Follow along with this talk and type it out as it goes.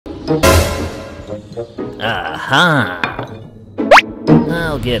Aha!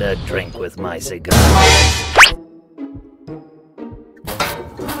 I'll get a drink with my cigar.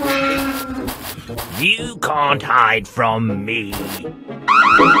 You can't hide from me.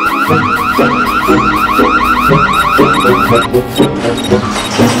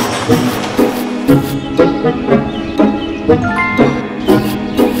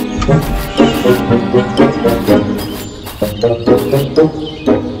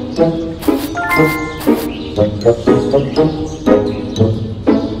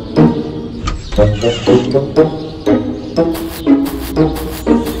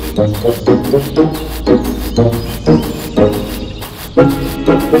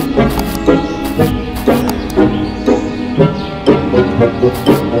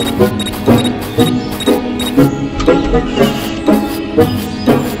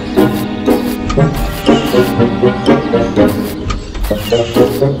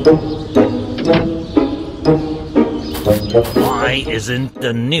 Why isn't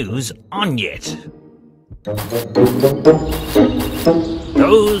the news on yet?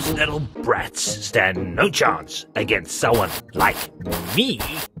 Those little brats stand no chance against someone like me.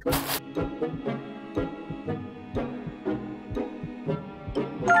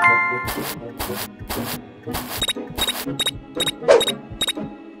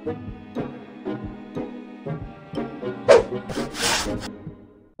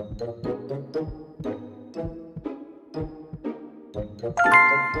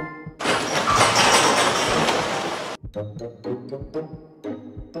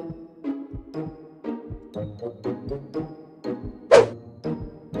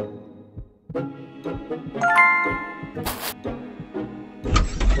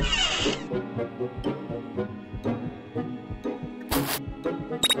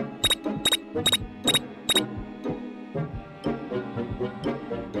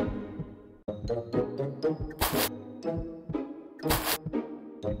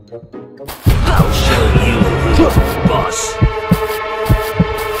 I'll show you who's boss.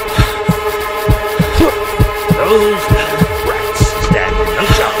 Those brats stand no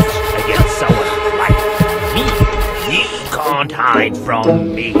chance against someone like me. You can't hide from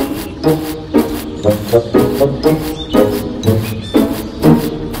me.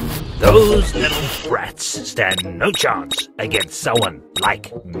 Those little brats stand no chance against someone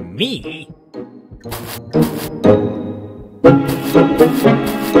like me.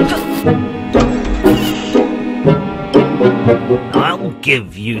 I'll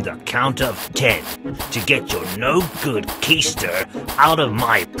give you the count of 10 to get your no-good keister out of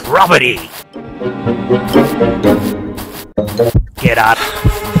my property. Get out.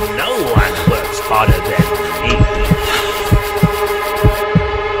 No one works harder than me.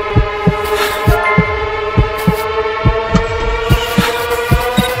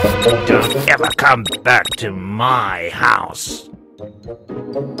 Don't ever come back to my house.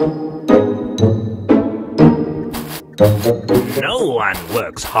 No one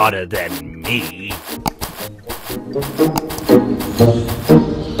works harder than me.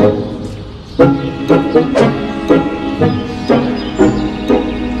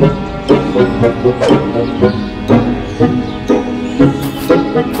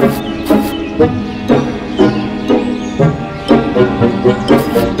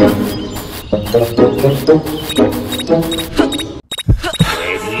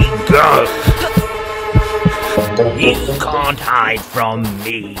 Ready, go! You can't hide from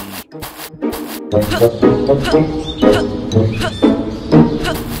me.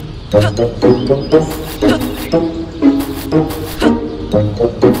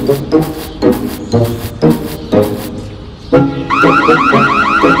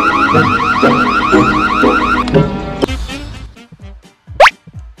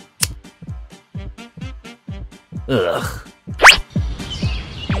 Ugh.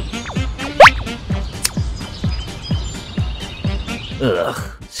 Ugh,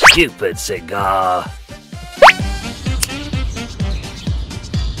 stupid cigar.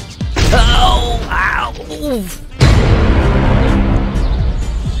 Oh, ow!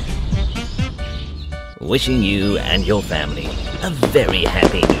 Wishing you and your family a very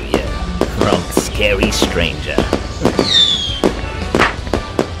happy New Year from Scary Stranger.